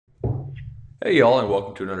Hey, y'all, and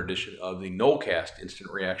welcome to another edition of the Nolecast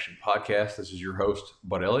Instant Reaction Podcast. This is your host,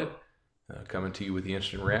 Bud Elliott, coming to you with the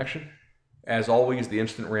Instant Reaction. As always, the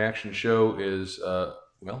Instant Reaction show is,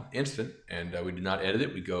 instant, and we do not edit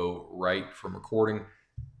it. We go right from recording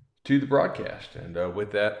to the broadcast. And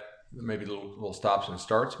with that, maybe little stops and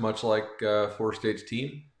starts, much like Florida State's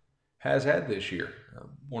team has had this year. I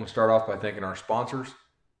want to start off by thanking our sponsors,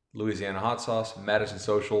 Louisiana Hot Sauce, Madison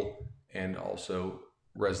Social, and also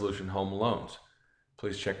Resolution Home Loans.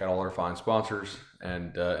 Please check out all our fine sponsors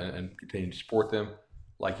and continue to support them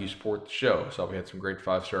like you support the show. So we had some great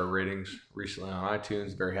 5-star ratings recently on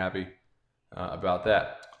iTunes. Very happy about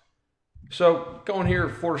that. So going here,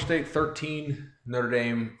 Florida State 13, Notre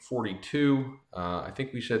Dame 42. I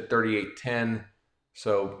think we said 38-10.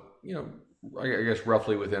 So, I guess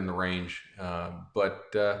roughly within the range.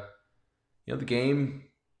 But the game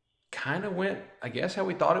kind of went, I guess, how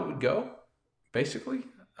we thought it would go, basically.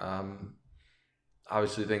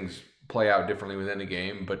 Obviously, things play out differently within the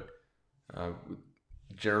game, but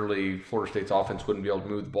generally, Florida State's offense wouldn't be able to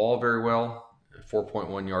move the ball very well.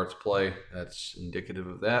 4.1 yards play, that's indicative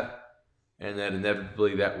of that. And then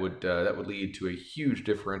inevitably, that would lead to a huge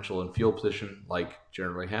differential in field position, like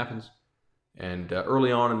generally happens. And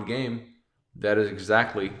early on in the game, that is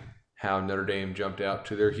exactly how Notre Dame jumped out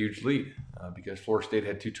to their huge lead, because Florida State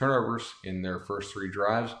had 2 turnovers in their first 3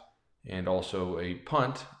 drives and also a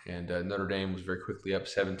punt, and Notre Dame was very quickly up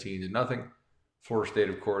 17-0. Florida State,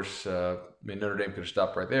 of course, Notre Dame could have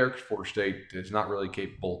stopped right there because Florida State is not really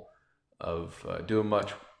capable of doing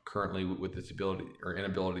much currently with its ability or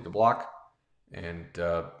inability to block, and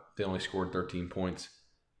they only scored 13 points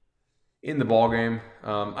in the ball game.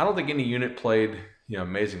 I don't think any unit played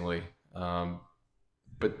amazingly,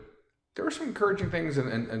 but there were some encouraging things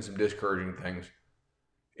and some discouraging things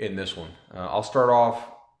in this one. I'll start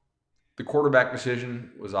off. The quarterback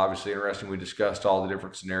decision was obviously interesting. We discussed all the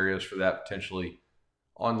different scenarios for that potentially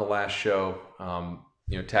on the last show.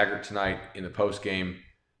 Taggart tonight in the post game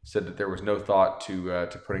said that there was no thought to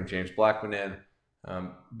putting James Blackman in.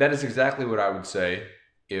 That is exactly what I would say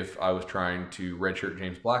if I was trying to redshirt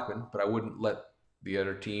James Blackman, but I wouldn't let the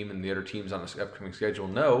other team and the other teams on the upcoming schedule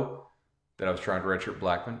know that I was trying to redshirt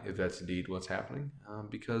Blackman, if that's indeed what's happening,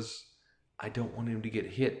 because I don't want him to get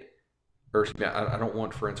hit. Or I don't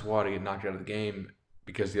want Francois to get knocked out of the game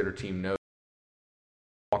because the other team knows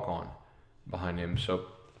walk on behind him. So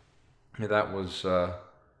that was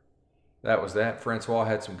that. Francois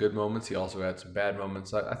had some good moments. He also had some bad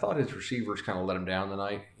moments. I thought his receivers kind of let him down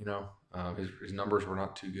tonight. His numbers were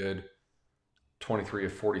not too good. 23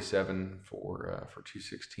 of 47 for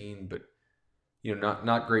 216, but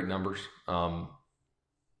not great numbers.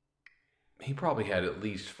 He probably had at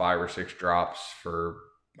least 5 or 6 drops for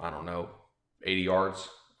 80 yards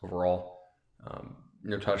overall.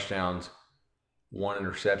 No touchdowns, 1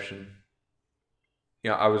 interception.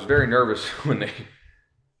 I was very nervous when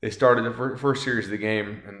they started the first series of the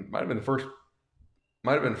game, and might have been the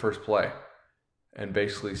first play, and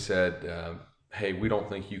basically said, "Hey, we don't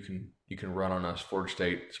think you can run on us, Florida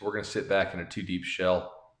State. So we're going to sit back in a 2-deep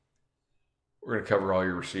shell. We're going to cover all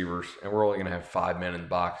your receivers, and we're only going to have 5 men in the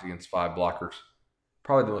box against 5 blockers."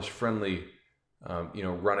 Probably the most friendly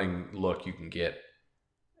running look you can get.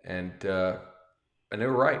 And they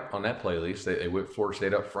were right on that play, at least. They whipped Florida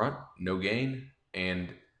State up front, no gain.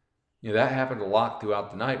 And, that happened a lot throughout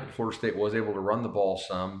the night. But Florida State was able to run the ball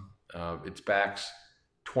some. Its backs,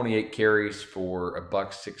 28 carries for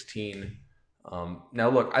 $116. Now,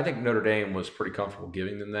 look, I think Notre Dame was pretty comfortable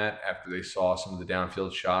giving them that after they saw some of the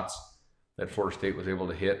downfield shots that Florida State was able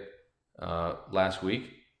to hit last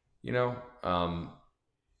week.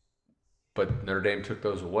 But Notre Dame took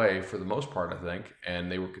those away for the most part, I think, and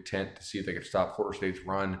they were content to see if they could stop Florida State's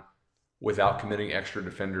run without committing extra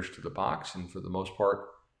defenders to the box. And for the most part,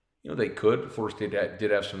 they could. Florida State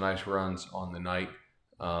did have some nice runs on the night.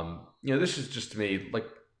 This is just, to me, like,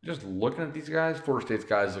 just looking at these guys, Florida State's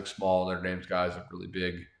guys look small, Notre Dame's guys look really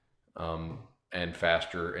big and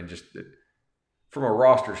faster. And just from a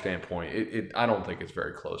roster standpoint, I don't think it's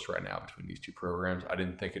very close right now between these two programs. I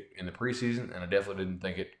didn't think it in the preseason, and I definitely didn't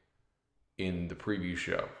think it in the preview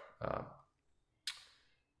show. I'm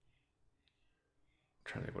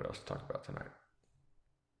trying to think what else to talk about tonight.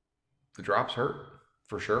 The drops hurt,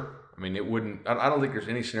 for sure. I mean, I don't think there's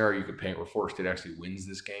any scenario you could paint where Florida State actually wins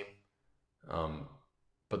this game.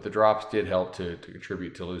 But the drops did help to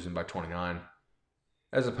contribute to losing by 29,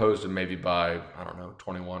 as opposed to maybe by,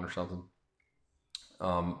 21 or something.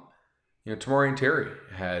 Tamari Terry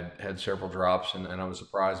had several drops, and I was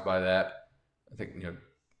surprised by that. I think,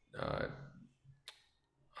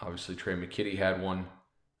 obviously Trey McKitty had one.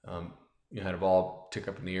 you had a ball tick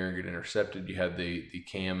up in the air and get intercepted. You had the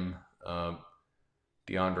Cam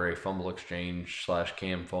DeAndre fumble exchange /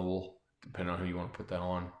 Cam fumble, depending on who you want to put that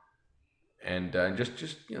on. And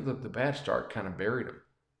just the bad start kind of buried him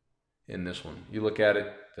in this one. You look at it,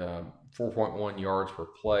 4.1 yards per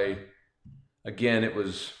play. Again, it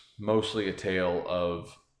was mostly a tale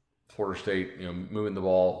of Florida State, moving the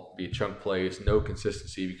ball via chunk plays, no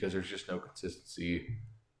consistency because there's just no consistency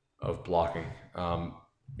of blocking.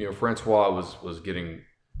 Francois was getting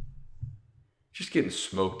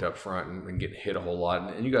smoked up front and getting hit a whole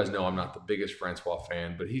lot. And you guys know I'm not the biggest Francois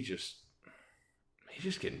fan, but he's just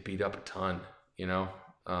getting beat up a ton. He's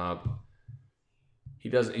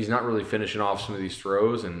not really finishing off some of these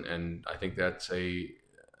throws, and I think that's a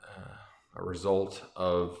result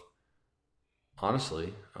of,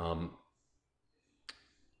 honestly, of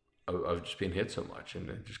just being hit so much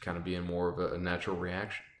and just kind of being more of a natural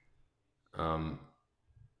reaction.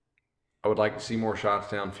 I would like to see more shots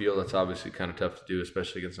downfield. That's obviously kind of tough to do,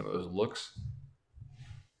 especially against some of those looks.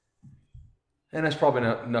 And that's probably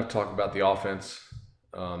not enough to talk about the offense.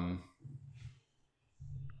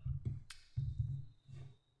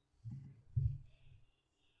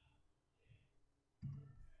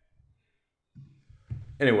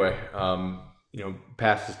 Anyway,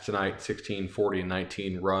 passes tonight, 16, 40, and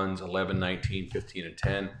 19. Runs, 11, 19, 15, and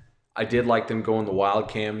 10. I did like them going the wild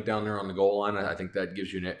cam down there on the goal line. I think that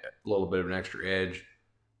gives you a little bit of an extra edge.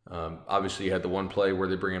 Obviously, you had the one play where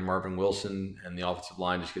they bring in Marvin Wilson, and the offensive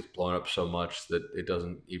line just gets blown up so much that it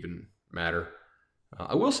doesn't even matter.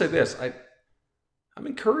 I will say this. I'm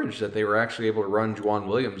encouraged that they were actually able to run Juwan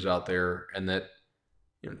Williams out there, and that,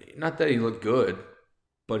 not that he looked good,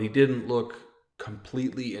 but he didn't look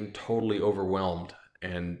completely and totally overwhelmed.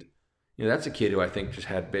 And, that's a kid who I think just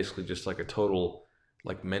had basically just like a total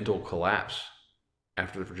mental collapse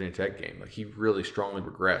after the Virginia Tech game. He really strongly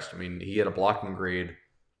regressed. I mean, he had a blocking grade,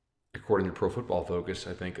 according to Pro Football Focus,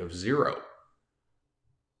 I think, of 0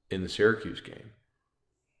 in the Syracuse game.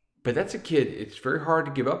 But that's a kid, it's very hard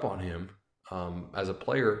to give up on him as a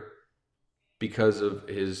player because of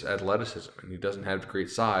his athleticism. And he doesn't have great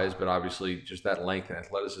size, but obviously just that length and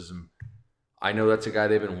athleticism. I know that's a guy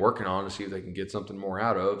they've been working on to see if they can get something more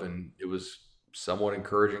out of, and it was somewhat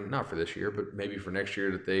encouraging, not for this year, but maybe for next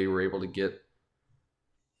year, that they were able to get,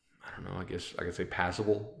 I don't know, I guess I could say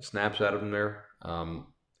passable snaps out of him there.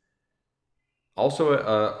 Also,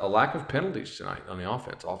 a lack of penalties tonight on the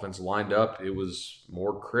offense. Offense lined up, it was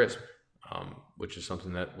more crisp, which is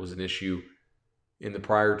something that was an issue in the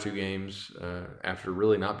prior 2 games after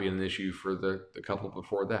really not being an issue for the couple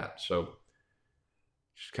before that. So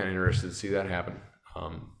just kind of interested to see that happen.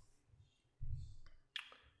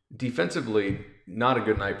 Defensively, not a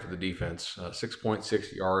good night for the defense.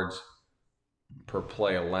 6.6 yards per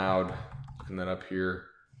play allowed. Looking that up here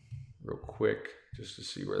real quick just to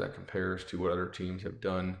see where that compares to what other teams have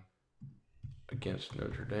done against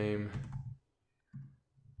Notre Dame.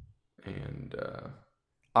 And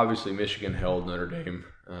obviously Michigan held Notre Dame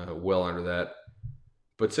well under that.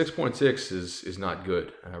 But 6.6 is not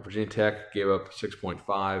good. Virginia Tech gave up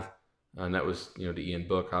 6.5, and that was to Ian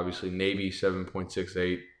Book. Obviously Navy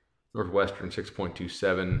 7.68. Northwestern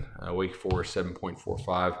 6.27, Wake Forest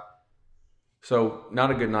 7.45. So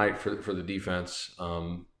not a good night for the defense.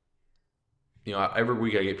 Every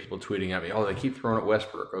week I get people tweeting at me, oh, they keep throwing at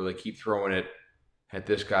Westbrook, or they keep throwing it at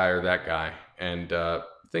this guy or that guy. And the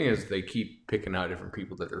thing is, they keep picking out different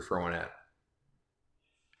people that they're throwing at.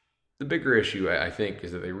 The bigger issue, I think,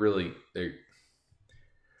 is that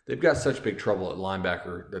they've got such big trouble at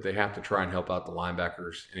linebacker that they have to try and help out the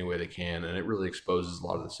linebackers any way they can, and it really exposes a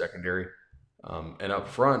lot of the secondary. And up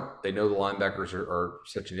front, they know the linebackers are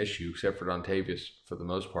such an issue, except for Dontavius for the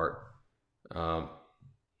most part.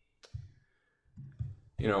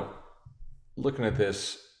 Looking at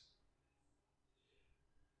this,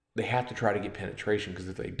 they have to try to get penetration, because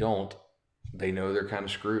if they don't, they know they're kind of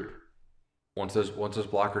screwed. Once those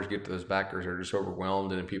blockers get to those backers, they're just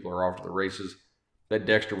overwhelmed, and then people are off to the races. That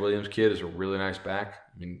Dexter Williams kid is a really nice back.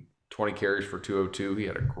 I mean, 20 carries for 202. He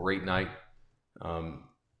had a great night.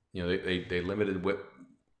 They limited what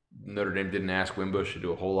Notre Dame didn't ask Wimbush to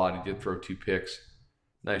do a whole lot. He did throw 2 picks.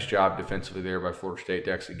 Nice job defensively there by Florida State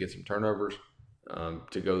to actually get some turnovers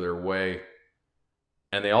to go their way.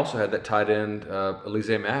 And they also had that tight end, Elise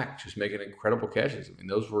Mack, just making incredible catches. I mean,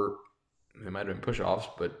 they might have been push-offs,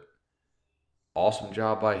 but awesome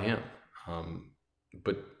job by him.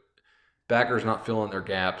 But backers not filling their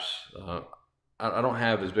gaps. I don't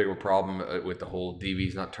have as big of a problem with the whole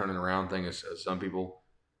DBs not turning around thing as some people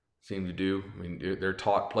seem to do. I mean, they're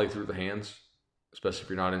taught play through the hands, especially if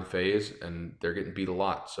you're not in phase, and they're getting beat a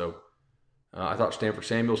lot. So I thought Stanford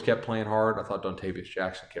Samuels kept playing hard. I thought Dontavius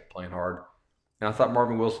Jackson kept playing hard. And I thought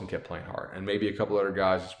Marvin Wilson kept playing hard. And maybe a couple other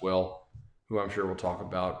guys as well, who I'm sure we'll talk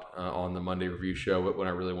about on the Monday review show, but when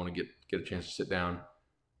I really want to get a chance to sit down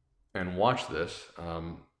and watch this,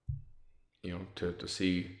 to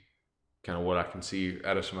see kind of what I can see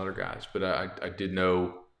out of some other guys. But I did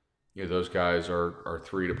know, those guys are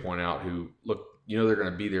three to point out who, look, they're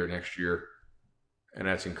going to be there next year, and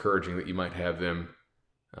that's encouraging that you might have them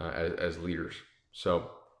as leaders. So,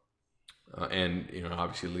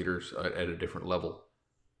 obviously leaders at a different level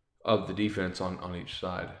of the defense on each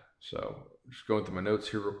side. So just going through my notes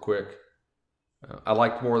here real quick. I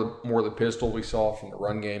liked more of the pistol we saw from the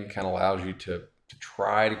run game. Kind of allows you to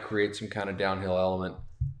try to create some kind of downhill element.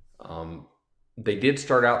 They did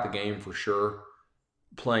start out the game for sure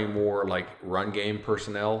playing more like run game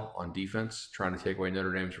personnel on defense, trying to take away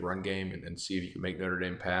Notre Dame's run game and see if you can make Notre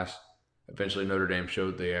Dame pass. Eventually, Notre Dame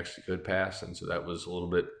showed they actually could pass, and so that was a little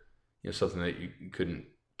bit, something that you couldn't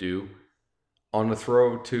do. On the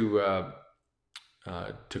throw to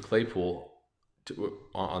Claypool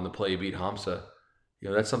on the play beat Hamza,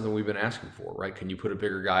 that's something we've been asking for, right? Can you put a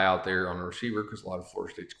bigger guy out there on a receiver? Because a lot of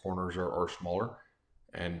Florida State's corners are smaller,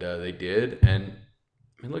 and they did. And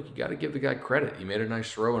look, you got to give the guy credit. He made a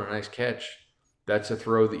nice throw and a nice catch. That's a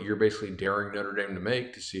throw that you're basically daring Notre Dame to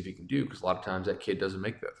make to see if he can do, because a lot of times that kid doesn't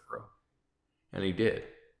make that throw, and he did.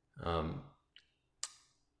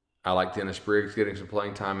 I like Dennis Briggs getting some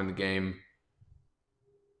playing time in the game,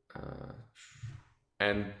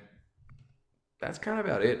 and that's kind of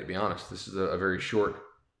about it, to be honest. This is a very short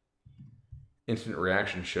instant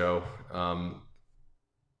reaction show.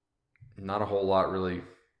 Not a whole lot really,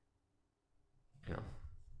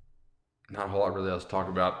 else to talk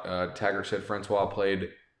about. Taggart said Francois played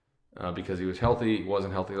because he was healthy. He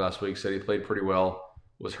wasn't healthy last week. Said he played pretty well.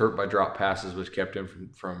 Was hurt by drop passes, which kept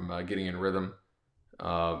him from getting in rhythm.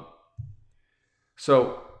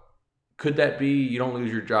 So could that be you don't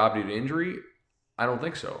lose your job due to injury? I don't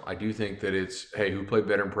think so. I do think that it's, hey, who played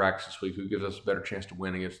better in practice this week? Who gives us a better chance to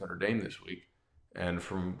win against Notre Dame this week? And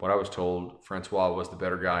from what I was told, Francois was the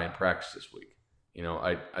better guy in practice this week.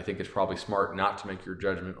 I think it's probably smart not to make your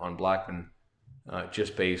judgment on Blackman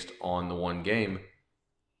just based on the one game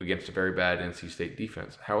against a very bad NC State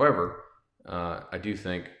defense. However, I do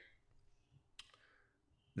think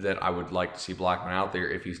that I would like to see Blackman out there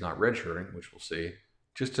if he's not redshirting, which we'll see,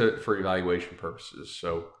 just for evaluation purposes.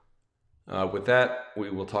 So with that, we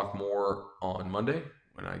will talk more on Monday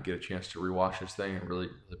when I get a chance to rewatch this thing and really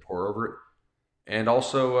pour over it. And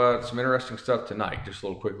also some interesting stuff tonight. Just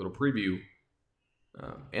a quick little preview.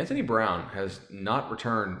 Anthony Brown has not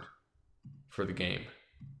returned for the game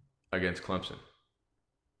against Clemson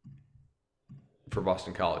for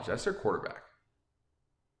Boston College. That's their quarterback.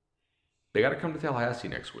 They got to come to Tallahassee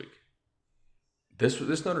next week. This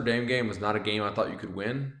Notre Dame game was not a game I thought you could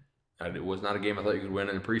win. It was not a game I thought you could win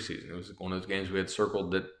in the preseason. It was one of those games we had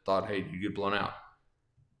circled that thought, hey, you get blown out.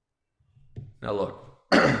 Now look,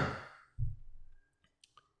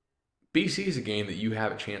 BC is a game that you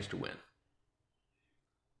have a chance to win.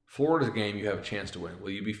 Florida's a game you have a chance to win. Will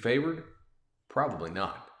you be favored? Probably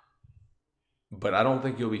not. But I don't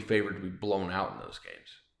think you'll be favored to be blown out in those games.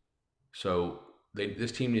 So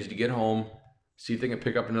this team needs to get home, see if they can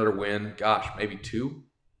pick up another win. Gosh, maybe 2.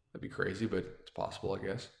 That'd be crazy, but it's possible, I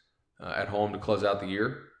guess. At home to close out the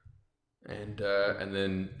year. And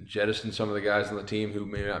then jettison some of the guys on the team who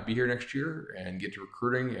may not be here next year and get to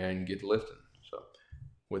recruiting and get to lifting. So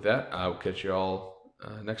with that, I'll catch you all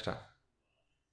next time.